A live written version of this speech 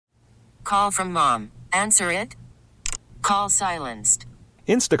call from mom. Answer it. Call silenced.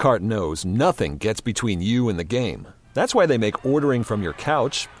 Instacart knows nothing gets between you and the game. That's why they make ordering from your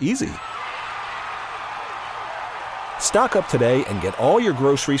couch easy. Stock up today and get all your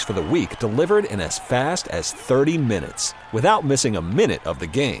groceries for the week delivered in as fast as 30 minutes without missing a minute of the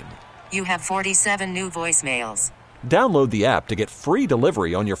game. You have 47 new voicemails. Download the app to get free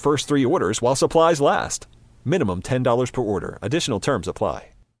delivery on your first 3 orders while supplies last. Minimum $10 per order. Additional terms apply.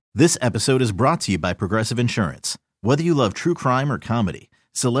 This episode is brought to you by Progressive Insurance. Whether you love true crime or comedy,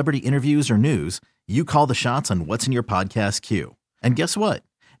 celebrity interviews or news, you call the shots on what's in your podcast queue. And guess what?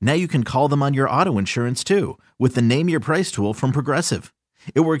 Now you can call them on your auto insurance too with the Name Your Price tool from Progressive.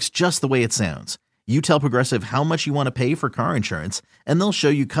 It works just the way it sounds. You tell Progressive how much you want to pay for car insurance, and they'll show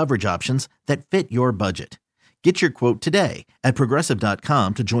you coverage options that fit your budget. Get your quote today at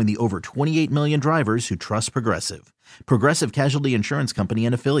Progressive.com to join the over 28 million drivers who trust Progressive. Progressive Casualty Insurance Company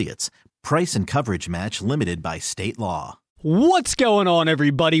and Affiliates. Price and coverage match limited by state law. What's going on,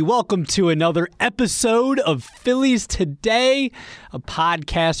 everybody? Welcome to another episode of Phillies Today, a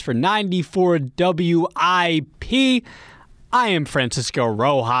podcast for 94 WIP. I am Francisco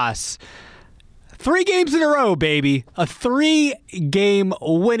Rojas. 3 games in a row, baby. A 3-game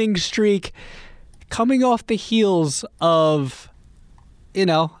winning streak coming off the heels of,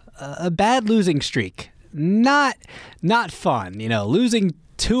 a bad losing streak. Not fun. Losing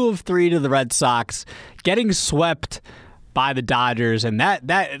 2 of 3 to the Red Sox, getting swept by the Dodgers, and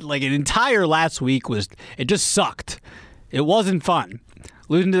that like an entire last week it just sucked. It wasn't fun.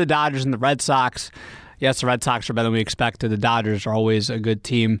 Losing to the Dodgers and the Red Sox. Yes, the Red Sox are better than we expected. The Dodgers are always a good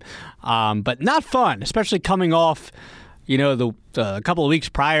team, but not fun, especially coming off, the couple of weeks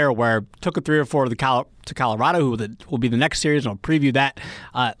prior where took a 3 or 4 to Colorado, who will be the next series, and I'll preview that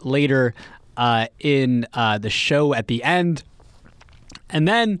later in the show at the end. And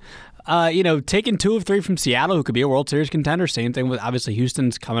then, taking 2 of 3 from Seattle, who could be a World Series contender. Same thing with, obviously,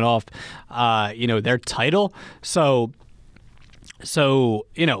 Houston's coming off, their title. So,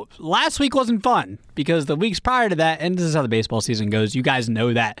 last week wasn't fun because the weeks prior to that, and this is how the baseball season goes, you guys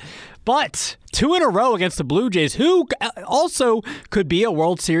know that. But 2 in a row against the Blue Jays, who also could be a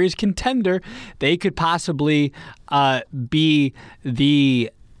World Series contender. They could possibly be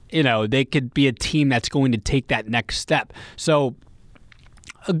they could be a team that's going to take that next step. So,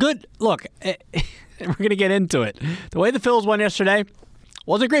 a good look. We're going to get into it. The way the Phils won yesterday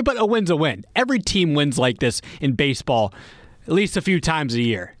wasn't great, but a win's a win. Every team wins like this in baseball at least a few times a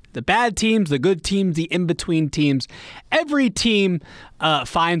year. The bad teams, the good teams, the in-between teams. Every team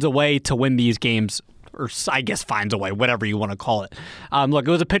finds a way to win these games, or I guess finds a way, whatever you want to call it. Look,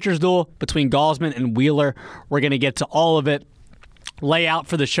 it was a pitcher's duel between Gausman and Wheeler. We're going to get to all of it. Layout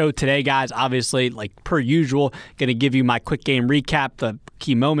for the show today, guys, obviously, like per usual, going to give you my quick game recap. The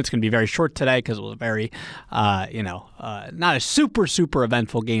key moments going to be very short today because it was a very, not a super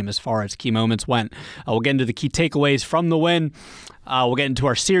eventful game as far as key moments went. We'll get into the key takeaways from the win. We'll get into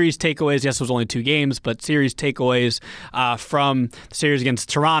our series takeaways. Yes, it was only 2 games, but series takeaways from the series against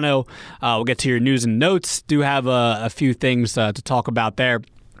Toronto. We'll get to your news and notes. Do have a few things to talk about there.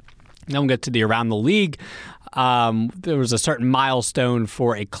 Then we'll get to the Around the League. There was a certain milestone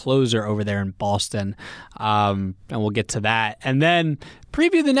for a closer over there in Boston, and we'll get to that. And then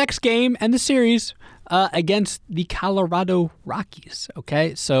preview the next game and the series against the Colorado Rockies.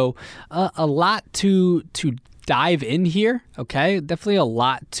 Okay, so a lot to dive in here. Okay, definitely a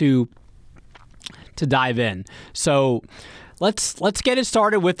lot to dive in. So let's get it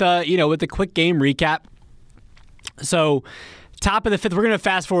started with a quick game recap. So top of the 5th, we're going to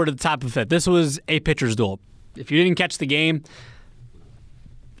fast forward to the top of the 5th. This was a pitcher's duel. If you didn't catch the game,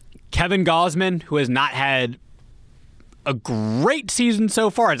 Kevin Gausman, who has not had a great season so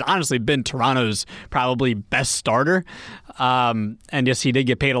far, has honestly been Toronto's probably best starter. And yes, he did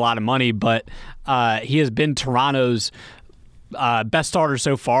get paid a lot of money, but he has been Toronto's best starter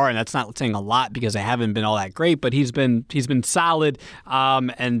so far, and that's not saying a lot because they haven't been all that great, but he's been solid,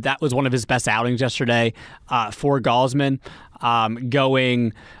 and that was one of his best outings yesterday for Gausman.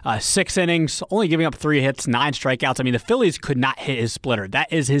 Going 6 innings, only giving up 3 hits, 9 strikeouts. I mean, the Phillies could not hit his splitter.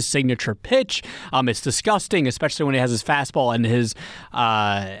 That is his signature pitch. It's disgusting, especially when he has his fastball and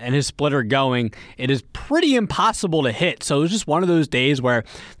his splitter going. It is pretty impossible to hit. So it was just one of those days where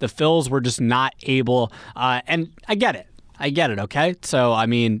the Phils were just not able. And I get it. Okay. So I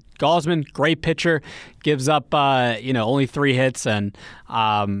mean, Gausman, great pitcher, gives up only 3 hits, and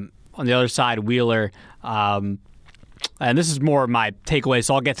on the other side, Wheeler. And this is more of my takeaway,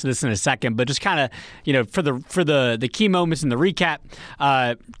 so I'll get to this in a second. But just kind of, for the key moments in the recap,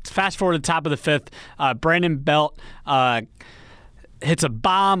 fast forward to the top of the 5th, Brandon Belt hits a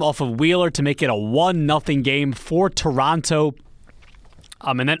bomb off of Wheeler to make it a 1-0 game for Toronto.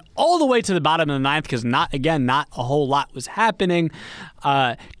 And then all the way to the bottom of the ninth, because not a whole lot was happening.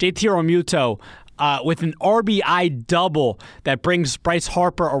 JT Realmuto with an RBI double that brings Bryce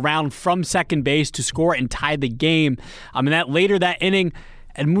Harper around from second base to score and tie the game. And that later that inning,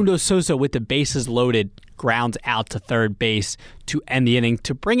 Edmundo Sosa with the bases loaded grounds out to third base to end the inning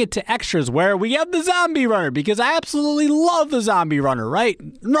to bring it to extras where we have the zombie runner, because I absolutely love the zombie runner, right?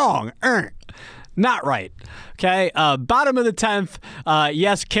 Wrong. Not right. Okay, bottom of the 10th,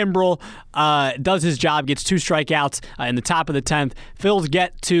 yes, Kimbrel does his job, gets 2 strikeouts in the top of the 10th. Phils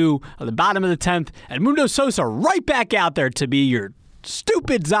get to the bottom of the 10th, and Edmundo Sosa right back out there to be your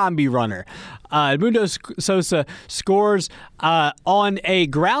stupid zombie runner. Edmundo Sosa scores on a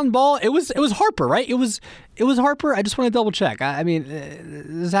ground ball. It was Harper, right? It was Harper. I just want to double check. I mean,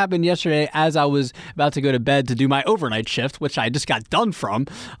 this happened yesterday as I was about to go to bed to do my overnight shift, which I just got done from.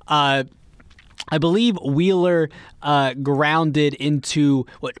 I believe Wheeler grounded into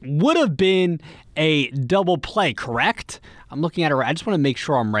what would have been a double play, correct? I'm looking at it right. I just want to make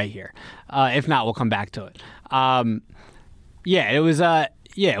sure I'm right here. If not, we'll come back to it.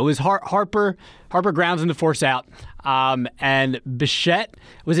 It was Harper. Harper grounds into force out. And Bichette,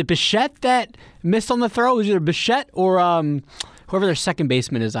 was it Bichette that missed on the throw? It was either Bichette or whoever their second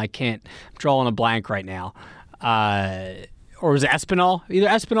baseman is. I'm drawing a blank right now. Or was it Espinal? Either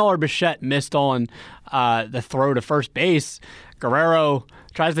Espinal or Bichette missed on the throw to first base. Guerrero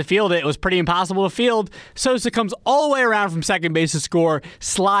tries to field it. It was pretty impossible to field. Sosa comes all the way around from second base to score,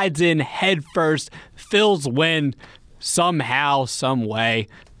 slides in head first. Phil's win somehow, some way.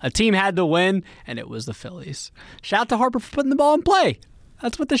 A team had to win, and it was the Phillies. Shout out to Harper for putting the ball in play.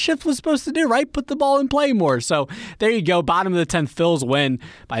 That's what the shift was supposed to do, right? Put the ball in play more. So there you go. Bottom of the 10th, Phil's win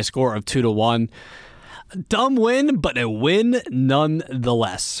by a score of 2-1. Dumb win, but a win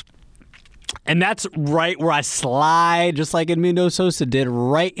nonetheless. And that's right where I slide, just like Edmundo Sosa did,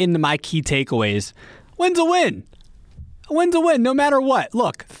 right into my key takeaways. Win's a win. A win's a win, no matter what.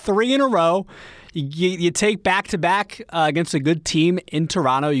 Look, 3 in a row. You take back-to-back against a good team in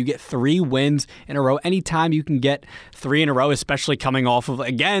Toronto. You get 3 wins in a row. Anytime you can get 3 in a row, especially coming off of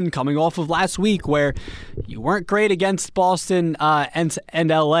last week where you weren't great against Boston and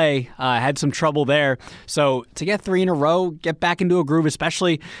LA, had some trouble there. So to get 3 in a row, get back into a groove,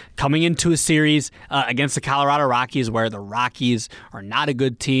 especially coming into a series against the Colorado Rockies, where the Rockies are not a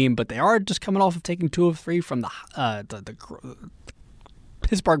good team, but they are just coming off of taking 2 of 3 from the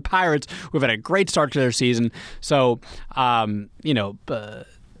Pittsburgh Pirates, who've had a great start to their season. So, it's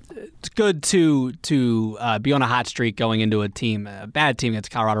good to be on a hot streak going into a bad team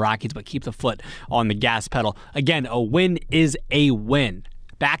against Colorado Rockies, but keep the foot on the gas pedal. Again, a win is a win.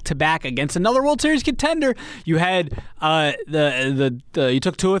 Back-to-back against another World Series contender. You had you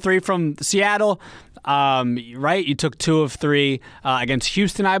took 2 of 3 from Seattle, right? You took 2 of 3 against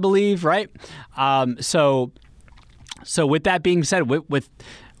Houston, I believe, right? So with that being said, with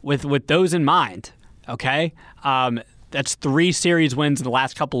those in mind, okay, that's 3 series wins in the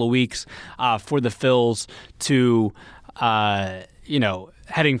last couple of weeks for the Phils to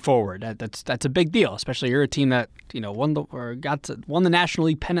heading forward. That's a big deal, especially you're a team that won the National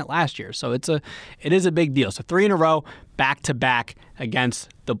League pennant last year. So it is a big deal. So 3 in a row, back to back against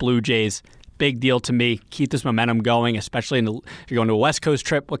the Blue Jays. Big deal to me. Keep this momentum going, especially if you're going to a West Coast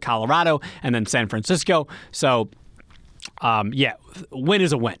trip with Colorado and then San Francisco. So. Win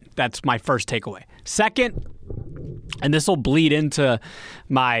is a win. That's my first takeaway. Second, and this will bleed into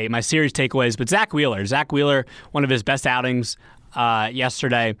my series takeaways, but Zack Wheeler, one of his best outings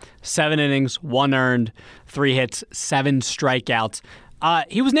yesterday. 7 innings, 1 earned, 3 hits, 7 strikeouts.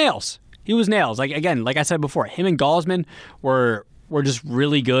 He was nails. Like I said before, him and Gausman were just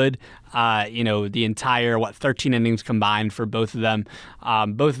really good. The entire 13 innings combined for both of them.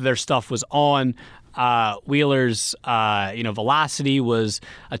 Both of their stuff was on. Wheeler's, velocity was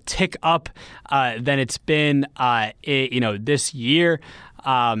a tick up than it's been, this year.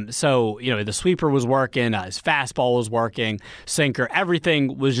 The sweeper was working, his fastball was working, sinker,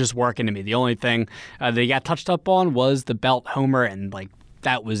 everything was just working to me. The only thing that he got touched up on was the belt homer, and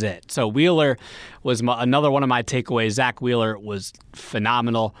that was it. So Wheeler was another one of my takeaways. Zack Wheeler was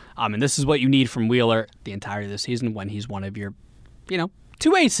phenomenal. And this is what you need from Wheeler the entirety of the season when he's one of your,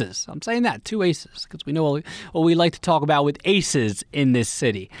 2 aces. I'm saying that, 2 aces, because we know what we like to talk about with aces in this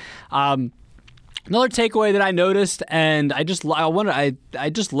city. Another takeaway that I noticed, and I just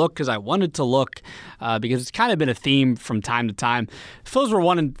looked because I wanted to look because it's kind of been a theme from time to time. Phils were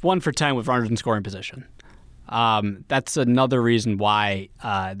 1 for 10 with runners in scoring position. That's another reason why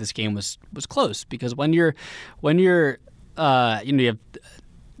this game was close, because when you're you have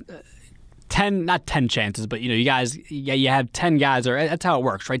 10, not 10 chances, but you have 10 guys, or that's how it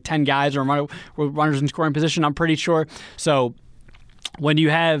works, right? 10 guys are runners in scoring position, I'm pretty sure. So when you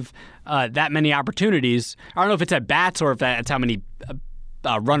have that many opportunities, I don't know if it's at bats or if that's how many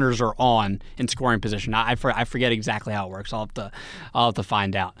runners are on in scoring position. I forget exactly how it works. I'll have to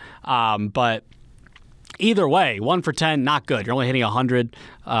find out. But either way, 1 for 10, not good. You're only hitting 100.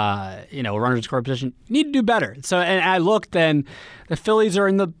 Runners in scoring position. You need to do better. So, and I looked, and the Phillies are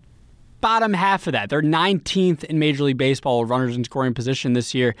in the bottom half of that. They're 19th in Major League Baseball with runners in scoring position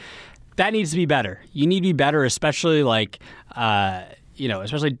this year. That needs to be better. You need to be better, especially I'm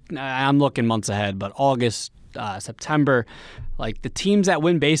looking months ahead, but August, September, like the teams that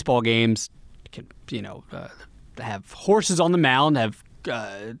win baseball games can, have horses on the mound, have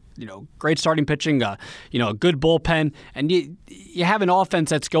great starting pitching, a good bullpen, and you have an offense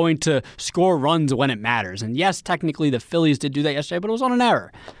that's going to score runs when it matters. And yes, technically the Phillies did do that yesterday, but it was on an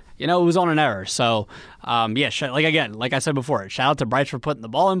error. It was on an error. So, like I said before, shout out to Bryce for putting the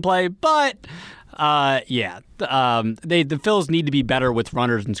ball in play. But, the Phils need to be better with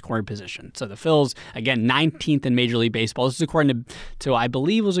runners in scoring position. So the Phils, again, 19th in Major League Baseball. This is according to I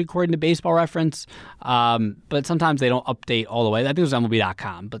believe was according to Baseball Reference. But sometimes they don't update all the way. I think it was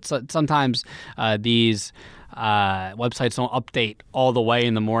MLB.com. But sometimes these websites don't update all the way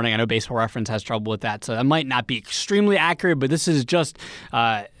in the morning. I know Baseball Reference has trouble with that, so that might not be extremely accurate, but this is just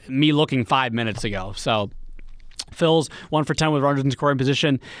me looking 5 minutes ago. So Phil's 1 for 10 with runners in scoring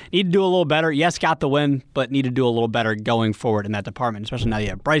position. Need to do a little better. Yes, got the win, but need to do a little better going forward in that department, especially now you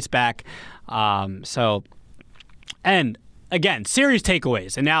have Bryce back. And again, series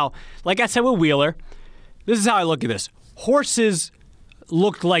takeaways. And now, like I said with Wheeler, this is how I look at this. Horses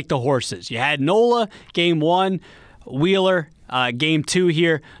looked like the horses. You had Nola, game 1, Wheeler, game 2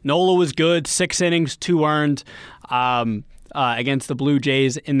 here. Nola was good, 6 innings, 2 earned against the Blue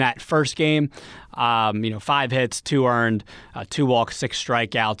Jays in that first game. 5 hits, 2 earned, 2 walks, 6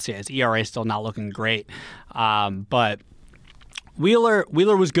 strikeouts. Yeah, his ERA still not looking great. But Wheeler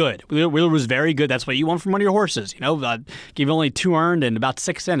was good. Wheeler was very good. That's what you want from one of your horses. Give only 2 earned and about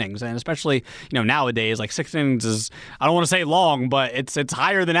 6 innings. And especially, nowadays, like 6 innings is, I don't want to say long, but it's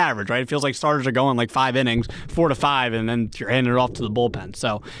higher than average, right? It feels like starters are going like 5 innings, 4 to 5, and then you're handing it off to the bullpen.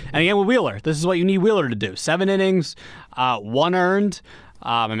 So, and again with Wheeler, this is what you need Wheeler to do. 7 innings, 1 earned.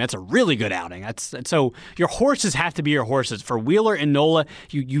 That's a really good outing. So your horses have to be your horses. For Wheeler and Nola,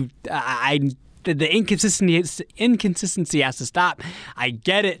 the inconsistency has to stop. I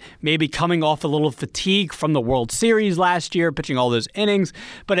get it. Maybe coming off a little fatigue from the World Series last year, pitching all those innings.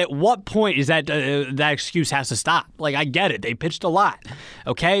 But at what point is that excuse has to stop? Like, I get it. They pitched a lot.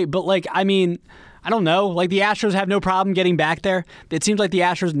 Okay? But, I don't know. Like, the Astros have no problem getting back there. It seems like the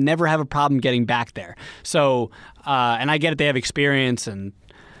Astros never have a problem getting back there. So, and I get it. They have experience, and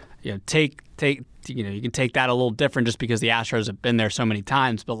you can take that a little different just because the Astros have been there so many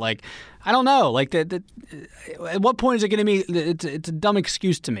times. But I don't know. At what point is it going to be? It's a dumb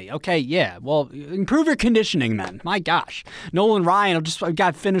excuse to me. Okay, yeah. Well, improve your conditioning then. My gosh, Nolan Ryan. I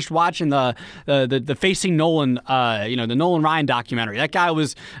got finished watching the Facing Nolan. The Nolan Ryan documentary. That guy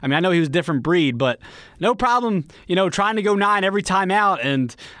was. I know he was a different breed, but no problem. Trying to go 9 every time out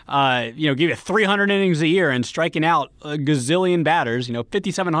and give you 300 innings a year and striking out a gazillion batters.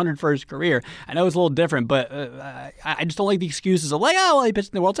 5,700 for his career. I know it's a little different, but I just don't like the excuses of he pitched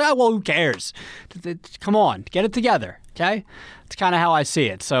in the World Series. Well, who cares? Come on, get it together, okay? It's kind of how I see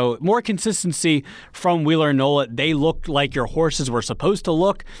it. So more consistency from Wheeler and Nola. They looked like your horses were supposed to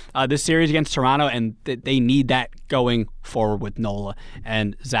look this series against Toronto, and they need that going forward with Nola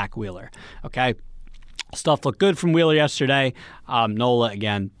and Zack Wheeler, okay? Stuff looked good from Wheeler yesterday. Nola,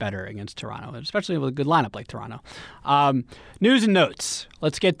 again, better against Toronto, especially with a good lineup like Toronto. News and notes.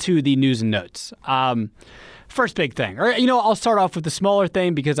 Let's get to the news and notes. First big thing. Or, I'll start off with the smaller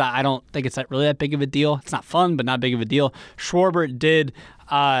thing because I don't think it's really that big of a deal. It's not fun, but not big of a deal. Schwarber did,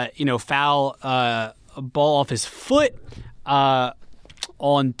 foul a ball off his foot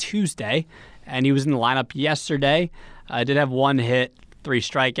on Tuesday, and he was in the lineup yesterday. Did have 1 hit. 3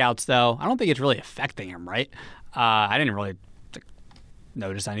 strikeouts, though. I don't think it's really affecting him, right? I didn't really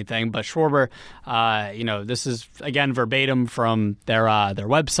notice anything. But Schwarber, this is, again, verbatim from their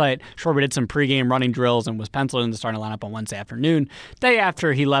website. Schwarber did some pregame running drills and was penciled in the starting lineup on Wednesday afternoon, day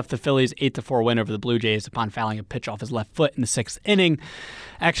after he left the Phillies' 8-4 win over the Blue Jays upon fouling a pitch off his left foot in the 6th inning.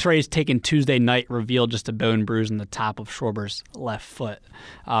 X-rays taken Tuesday night revealed just a bone bruise in the top of Schwarber's left foot.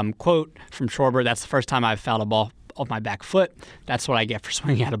 Quote from Schwarber, "That's the first time I've fouled a ball off my back foot. That's what I get for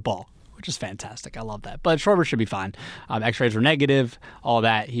swinging at a ball," which is fantastic. I love that. But Schwarber should be fine. X-rays were negative, all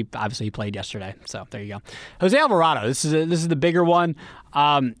that. He played yesterday, so there you go. Jose Alvarado, this is the bigger one.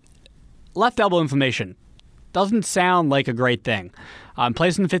 Left elbow inflammation. Doesn't sound like a great thing.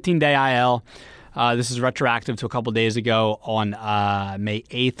 Placed in the 15-day IL. This is retroactive to a couple days ago on May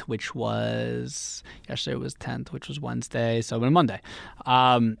 8th, which was yesterday was 10th, which was Wednesday, so Monday.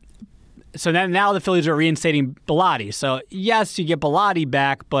 So then now the Phillies are reinstating Bilotti. So yes, you get Bilotti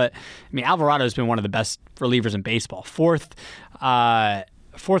back, but I mean Alvarado has been one of the best relievers in baseball. Fourth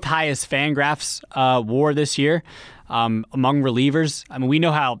highest Fangraphs WAR this year. Among relievers. I mean, we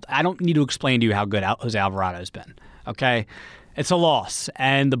know how. I don't need to explain to you how good Jose Alvarado has been. Okay, it's a loss,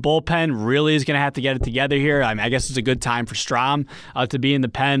 and the bullpen really is going to have to get it together here. I mean, I guess it's a good time for Strahm to be in the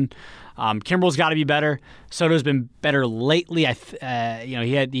pen. Kimbrel's got to be better. Soto's been better lately.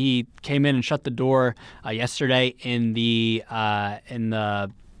 He came in and shut the door yesterday in the I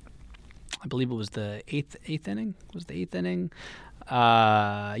believe it was the eighth inning. Was the eighth inning?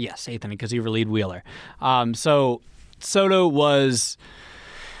 Yes, eighth inning because he relieved Wheeler. So Soto was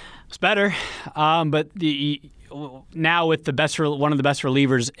better, but now with one of the best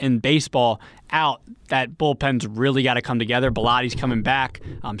relievers in baseball out, that bullpen's really got to come together. Bilotti's coming back.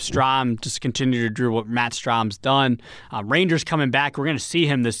 Strahm just continue to do what Matt Strahm's done. Rangers coming back. We're going to see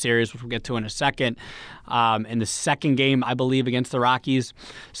him this series, which we'll get to in a second. In the second game, I believe, against the Rockies.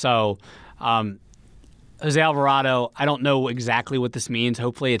 So. Jose Alvarado, I don't know exactly what this means.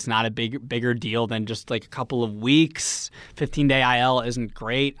 Hopefully it's not a bigger deal than just like a couple of weeks. 15-day IL isn't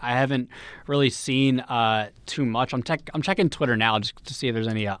great. I haven't really seen too much. I'm checking Twitter now just to see if there's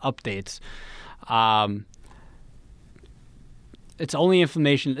any updates. It's only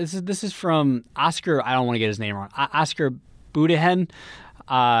inflammation. This is from Oscar. I don't want to get his name wrong. Oscar Budehen.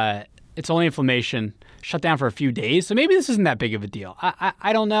 It's only inflammation. Shut down for a few days. So maybe this isn't that big of a deal.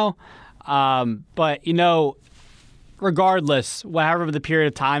 I don't know. But, regardless, however the period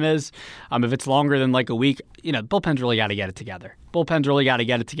of time is, if it's longer than like a week, bullpen's really got to get it together. Bullpen's really got to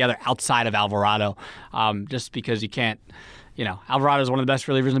get it together outside of Alvarado, just because you can't, Alvarado is one of the best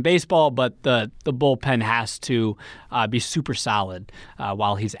relievers in baseball, but the bullpen has to be super solid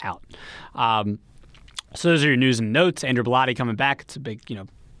while he's out. So those are your news and notes. Andrew Bilotti coming back. It's a big,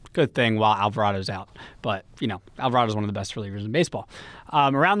 good thing while Alvarado's out. But, Alvarado's one of the best relievers in baseball.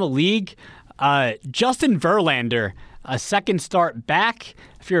 Around the league, Justin Verlander, a second start back.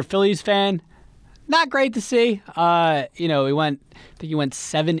 If you're a Phillies fan, not great to see. He went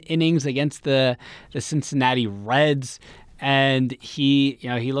 7 innings against the Cincinnati Reds, and he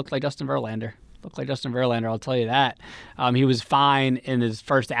looked like Justin Verlander. I'll tell you that. He was fine in his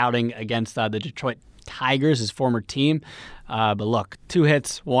first outing against the Detroit Tigers, his former team. But look, 2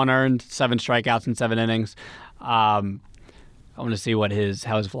 hits, 1 earned, 7 strikeouts in 7 innings. I want to see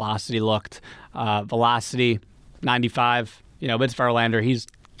how his velocity looked. Velocity, 95. But it's Verlander. He's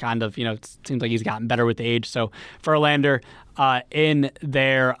kind of, it seems like he's gotten better with age. So Verlander in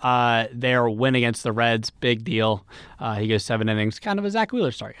their win against the Reds, big deal. He goes 7 innings, kind of a Zack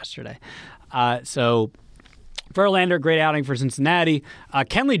Wheeler start yesterday. So Verlander, great outing for Cincinnati.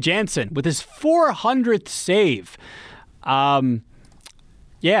 Kenley Jansen with his 400th save.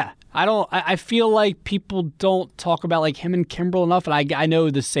 I feel like people don't talk about like him and Kimbrel enough, and I know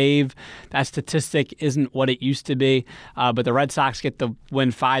the save, that statistic isn't what it used to be, but the Red Sox get the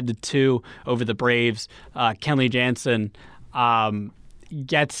win 5-2 over the Braves. Kenley Jansen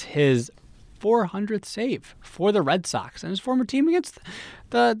gets his 400th save for the Red Sox and his former team against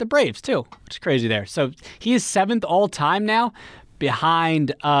the Braves too, which is crazy there. So he is 7th all time now,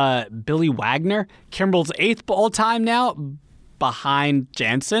 behind Billy Wagner. Kimbrel's 8th all time now, behind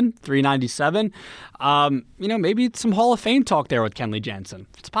Jansen, 397. Maybe some Hall of Fame talk there with Kenley Jansen.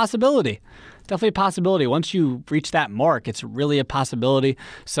 It's a possibility. Definitely a possibility. Once you reach that mark, it's really a possibility.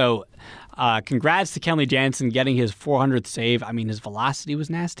 So congrats to Kenley Jansen getting his 400th save. I mean, his velocity was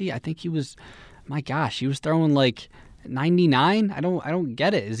nasty. I think he was throwing like 99. I don't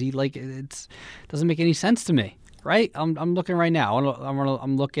get it. Is he like, it doesn't make any sense to me, right? I'm looking right now.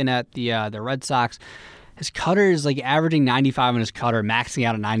 I'm looking at the Red Sox. His cutter is like averaging 95 on his cutter, maxing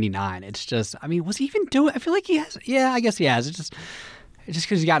out at 99. It's just, was he even doing? I feel like he has. Yeah, I guess he has. It's just because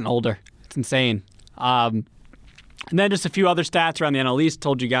he's gotten older. It's insane. And then just a few other stats around the NL East.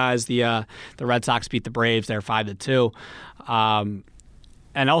 Told you guys the Red Sox beat the Braves. They're 5-2. And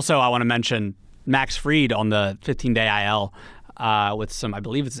also I want to mention Max Fried on the 15-day IL with some, I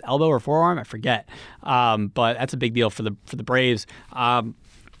believe it's elbow or forearm. I forget. But that's a big deal for the Braves.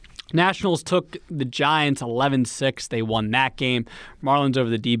 Nationals took the Giants 11-6. They won that game. Marlins over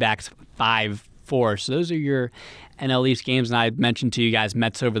the D-backs 5-4. 4. So those are your NL East games. And I mentioned to you guys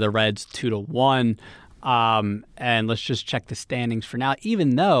Mets over the Reds 2-1. And let's just check the standings for now.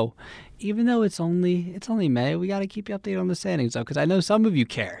 Even though it's only May, we got to keep you updated on the standings, though, because I know some of you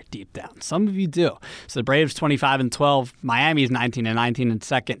care deep down. Some of you do. So the Braves 25-12, Miami's 19-19 in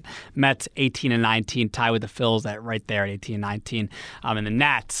second, Mets 18-19, tie with the Phils at right there at 18-19, and the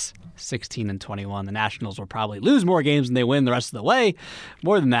Nats 16-21. The Nationals will probably lose more games than they win the rest of the way,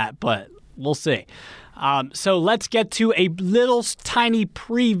 more than that, but we'll see. So let's get to a little tiny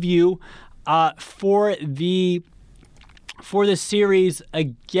preview for the series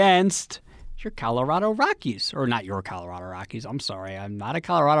against your Colorado Rockies. Or not your Colorado Rockies. I'm sorry. I'm not a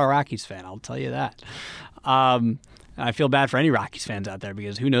Colorado Rockies fan. I'll tell you that. I feel bad for any Rockies fans out there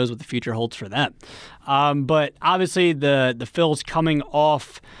because who knows what the future holds for them. But obviously the Phils coming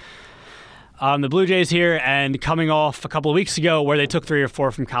off the Blue Jays here and coming off a couple of weeks ago where they took 3 or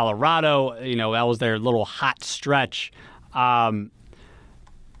 4 from Colorado. That was their little hot stretch.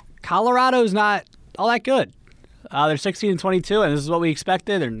 Colorado's not all that good. They're 16-22, and this is what we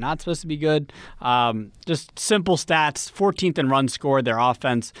expected. They're not supposed to be good. Just simple stats: 14th in runs scored. Their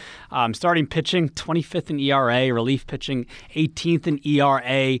offense, starting pitching, 25th in ERA. Relief pitching, 18th in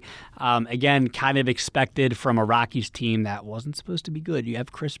ERA. Again, kind of expected from a Rockies team that wasn't supposed to be good. You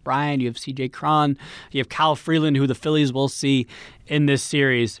have Chris Bryant, you have C.J. Cron, you have Kyle Freeland, who the Phillies will see in this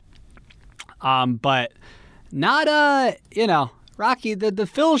series. But not Rocky. The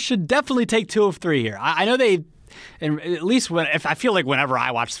Phils should definitely take 2 of 3 here. I know they. And at least I feel like whenever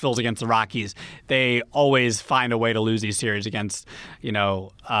I watch the Phils against the Rockies, they always find a way to lose these series against,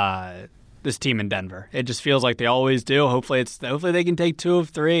 this team in Denver. It just feels like they always do. Hopefully they can take 2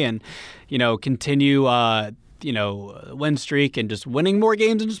 of 3 and, continue, win streak and just winning more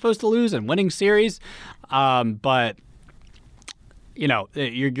games than you're supposed to lose and winning series. But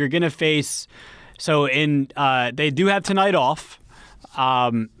you're going to face. So they do have tonight off.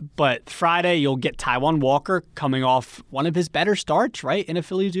 But Friday, you'll get Taijuan Walker coming off one of his better starts, right, in a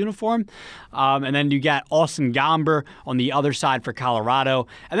Phillies uniform. And then you got Austin Gomber on the other side for Colorado.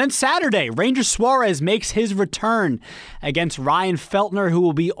 And then Saturday, Ranger Suarez makes his return against Ryan Feltner, who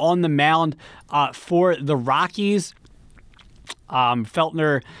will be on the mound for the Rockies.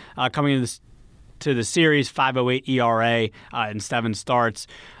 Feltner coming to the series, 5.08 ERA in 7 starts.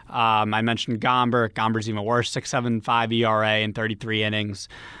 I mentioned Gomber. Gomber's even worse, 6.75 ERA in 33 innings,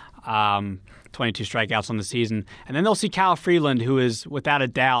 22 strikeouts on the season. And then they'll see Kyle Freeland, who is, without a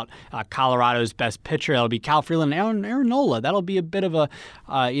doubt, Colorado's best pitcher. That'll be Kyle Freeland and Aaron Nola. That'll be a bit of a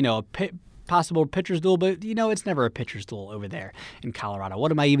possible pitcher's duel, but, it's never a pitcher's duel over there in Colorado.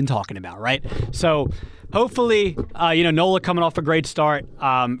 What am I even talking about, right? So hopefully, Nola coming off a great start.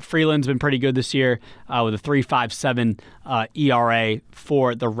 Freeland's been pretty good this year with a 3.57 ERA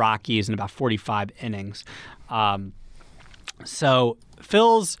for the Rockies in about 45 innings. So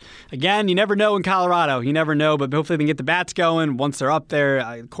Phils, again, you never know in Colorado. You never know, but hopefully they can get the bats going once they're up there,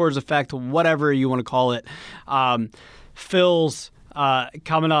 Coors effect, whatever you want to call it. Phils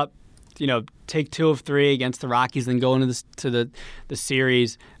coming up, take 2 of 3 against the Rockies, then go into the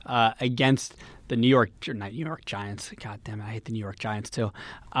series against the New York Giants. God damn it, I hate the New York Giants too.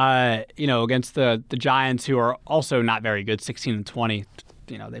 Against the Giants, who are also not very good, 16-20.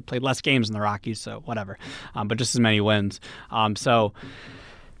 They played less games than the Rockies, so whatever. But just as many wins. So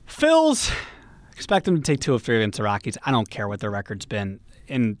Phils, expect them to take 2 of 3 against the Rockies. I don't care what their record's been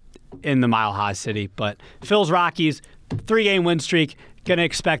in the Mile High City, but Phils Rockies, 3-game win streak. Gonna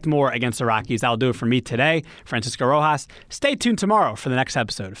expect more against the Rockies. That'll do it for me today. Francisco Rojas. Stay tuned tomorrow for the next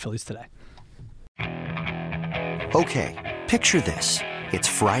episode of Phillies Today. Okay, picture this. It's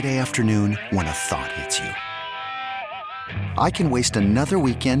Friday afternoon when a thought hits you. I can waste another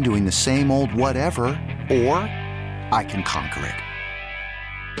weekend doing the same old whatever, or I can conquer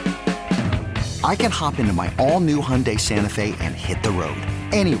it. I can hop into my all-new Hyundai Santa Fe and hit the road.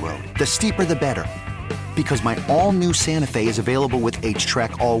 Any road. The steeper, the better. Because my all-new Santa Fe is available with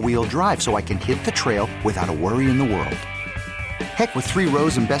H-Track all-wheel drive, so I can hit the trail without a worry in the world. Heck, with 3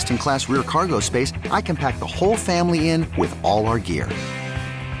 rows and best-in-class rear cargo space, I can pack the whole family in with all our gear.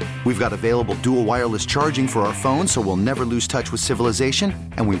 We've got available dual wireless charging for our phones, so we'll never lose touch with civilization,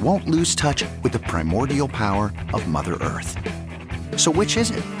 and we won't lose touch with the primordial power of Mother Earth. So which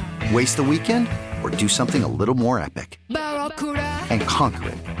is it? Waste the weekend or do something a little more epic and conquer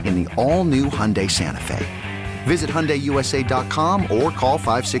it in the all-new Hyundai Santa Fe. Visit HyundaiUSA.com or call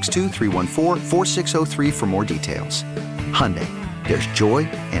 562-314-4603 for more details. Hyundai, there's joy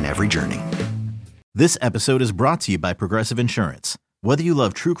in every journey. This episode is brought to you by Progressive Insurance. Whether you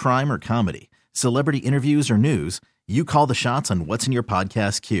love true crime or comedy, celebrity interviews or news, you call the shots on what's in your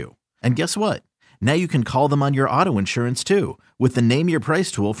podcast queue. And guess what? Now you can call them on your auto insurance too with the Name Your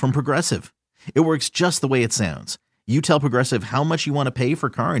Price tool from Progressive. It works just the way it sounds. You tell Progressive how much you want to pay for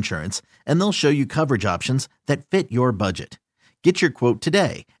car insurance, and they'll show you coverage options that fit your budget. Get your quote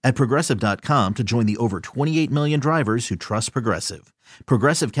today at Progressive.com to join the over 28 million drivers who trust Progressive.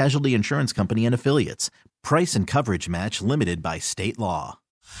 Progressive Casualty Insurance Company and Affiliates. Price and coverage match limited by state law.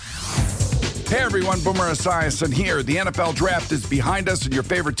 Hey everyone, Boomer Esiason here. The NFL Draft is behind us and your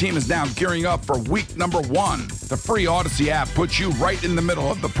favorite team is now gearing up for week number 1. The free Odyssey app puts you right in the middle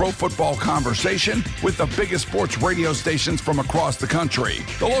of the pro football conversation with the biggest sports radio stations from across the country.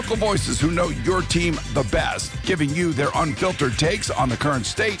 The local voices who know your team the best, giving you their unfiltered takes on the current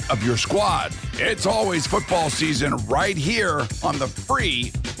state of your squad. It's always football season right here on the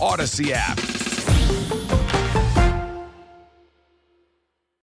free Odyssey app.